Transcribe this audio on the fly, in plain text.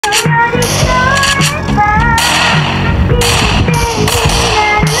I'ma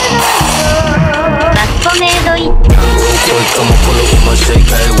pull up with my shake,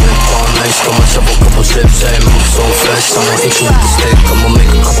 hey, whip on nice, got myself a couple chips, hey, move so fast, I'ma hit you with the stick, I'ma make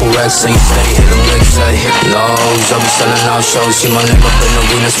a couple racks, ain't steady, hit them legs, hey, nose, I'll be selling out shows, see my name up in the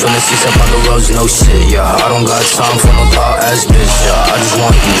arenas, from the seats up on the roads, no shit, yeah, I don't got time for no thought ass bitch, yeah, I just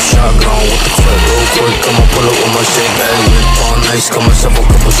want you shotgun with the clip, real quick, I'ma pull up with my shake, hey, whip on nice, got myself a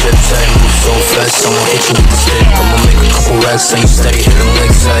couple chips, hey, move so fast, I'ma hit you with the stick, I'ma make a couple racks, ain't steady, hit them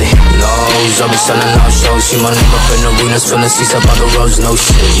legs, hey, nose, I'll be selling out shows, see my name up in the arenas, from the seats up on the roads, no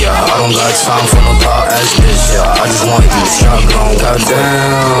shit, yeah, I don't got time for no thought ass bitch, yeah, I just want you shotgun,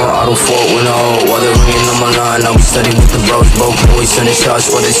 goddamn, I don't fuck with no, while they ringing on my line, I be steady with the bros, both boys sending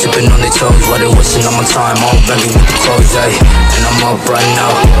shots, while they sipping on their toes, while they wasting on my time, all baggy with the clothes, ayy, and I'm up right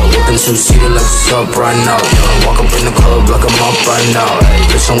now, whipping two-seater like what's up right now, walk up in the club like I'm up right now, ayy,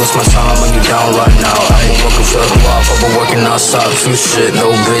 bitch, don't waste my time when you down right now, ayy, working for the wop, I've been working outside, few shit,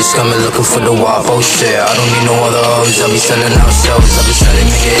 no bitch, coming looking for the wop, oh shit, I don't need no other hoes, I be selling out shows, I be selling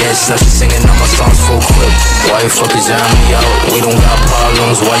nigga hits, now she singing on my songs full clip, why you fuckers air me out, we don't got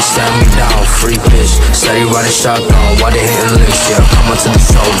problems, why you stand me down, free bitch, steady riding shotgun, why they hitting licks, yeah, come on to the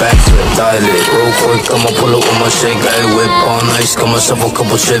show, backflip, dial it, real quick, I'ma pull up with my shake, ayy, whip on nice, got myself a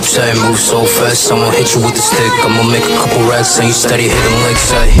couple chips, ayy, move so fast, I'ma hit you with the stick, I'ma make a couple racks, and you steady hitting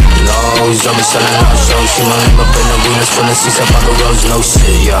licks, ayy, nose, I'll be selling out shows, see my name up in the arenas, from the seats up on the roads, no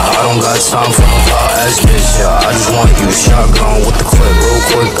shit, yeah, I don't got time for no hot ass bitch, yeah, I just want you shotgun with the clip, real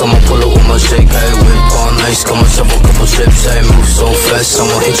quick, I'ma pull up with my shake, ayy, whip on nice, got myself a couple chips, ayy, move so fast,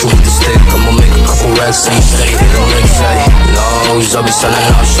 I'ma hit you with the stick, I'ma make a couple racks, and you steady hitting licks, ayy, nose, I'll be selling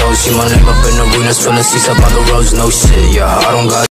out shows, see my name up in the arenas, from the seats up on the roads, no shit, yeah, I don't got